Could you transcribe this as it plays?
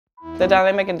The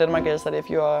dynamic in Denmark is that if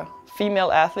you're a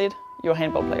female athlete, you're a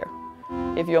handball player.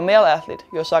 If you're a male athlete,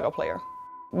 you're a soccer player.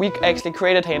 We actually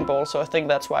created handball, so I think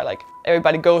that's why like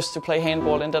everybody goes to play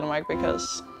handball in Denmark,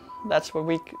 because that's what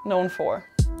we're known for.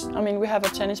 I mean, we have a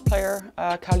tennis player,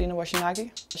 Karolina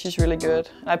Wozniacki. She's really good.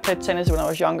 I played tennis when I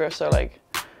was younger, so like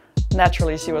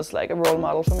naturally she was like a role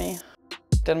model for me.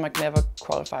 Denmark never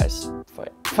qualifies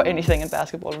for anything in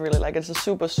basketball, really. Like, it's a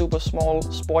super small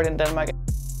sport in Denmark.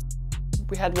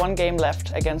 We had one game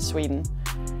left against Sweden,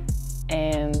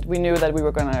 and we knew that we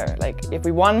were gonna, like, if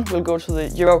we won, we'll go to the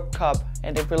Euro Cup,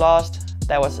 and if we lost,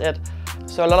 that was it.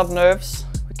 So a lot of nerves.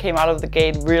 We came out of the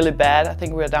gate really bad. I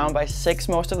think we were down by 6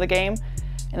 most of the game,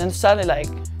 and then suddenly, like,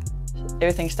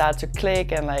 everything started to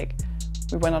click, and like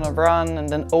we went on a run, and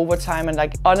then overtime, and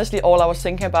like honestly, all I was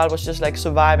thinking about was just like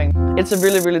surviving. It's a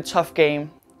really tough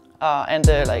game, and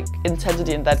the like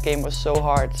intensity in that game was so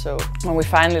hard. So when we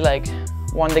finally like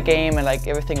won the game and like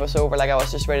everything was over, like I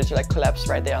was just ready to like collapse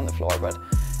right there on the floor. But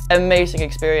amazing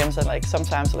experience, and like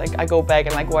sometimes like I go back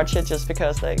and like watch it just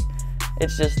because like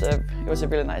it's just it was a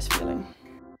really nice feeling.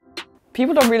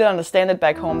 People don't really understand it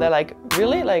back home. They're like,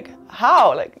 really? Like,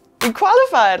 how? Like, we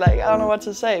qualified? Like, I don't know what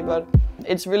to say, but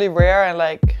it's really rare, and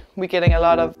like we're getting a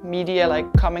lot of media like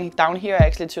coming down here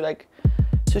actually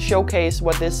to showcase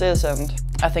what this is, and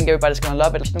I think everybody's gonna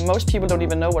love it. Most people don't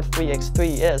even know what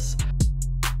 3x3 is.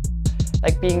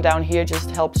 Like, being down here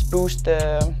just helps boost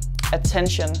the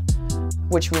attention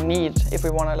which we need if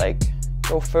we want to like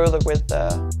go further with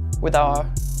our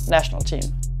national team.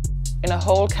 In a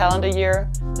whole calendar year,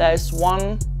 there is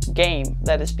one game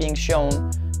that is being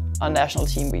shown on national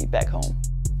team week back home.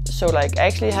 So like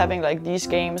actually having like these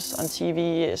games on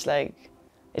TV is like,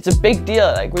 it's a big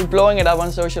deal. Like, we're blowing it up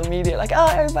on social media, like, oh,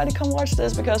 everybody come watch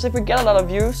this, because if we get a lot of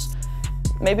views,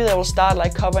 maybe they will start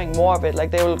like covering more of it.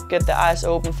 Like, they will get their eyes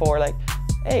open for like,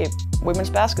 hey, women's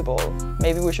basketball,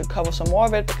 maybe we should cover some more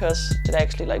of it, because it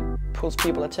actually like pulls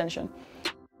people's attention.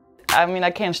 I mean,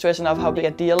 I can't stress enough how big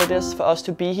a deal it is for us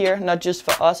to be here, not just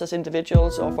for us as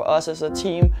individuals or for us as a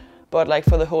team, but like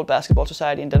for the whole basketball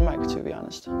society in Denmark, to be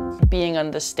honest. Being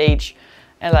on the stage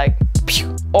and like,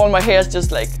 pew, all my hairs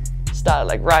just like started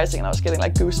like rising, and I was getting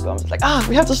like goosebumps. Like,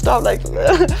 we have to stop, like,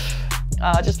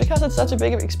 just because it's such a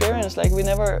big experience. Like,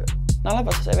 none of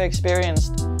us has ever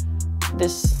experienced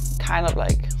this kind of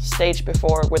like stage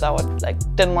before, without like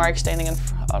Denmark standing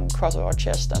on cross of our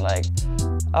chest, and like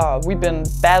we've been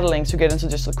battling to get into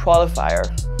just a qualifier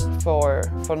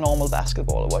for normal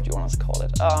basketball, or what you want to call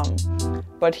it.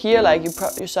 But here, like,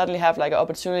 you suddenly have like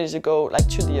opportunities to go like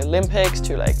to the Olympics,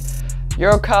 to like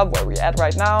Euro Cup, where we're at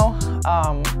right now.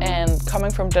 And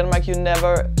coming from Denmark, you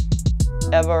never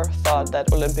ever thought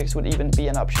that Olympics would even be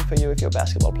an option for you if you're a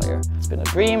basketball player. It's been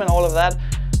a dream and all of that,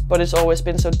 but it's always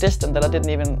been so distant that I didn't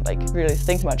even like really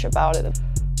think much about it.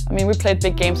 I mean, we played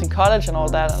big games in college and all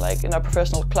that, and like in our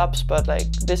professional clubs, but like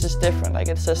this is different. Like,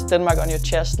 it says Denmark on your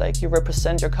chest, like you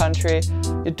represent your country,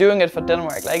 you're doing it for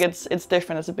Denmark. Like, it's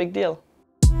different, it's a big deal.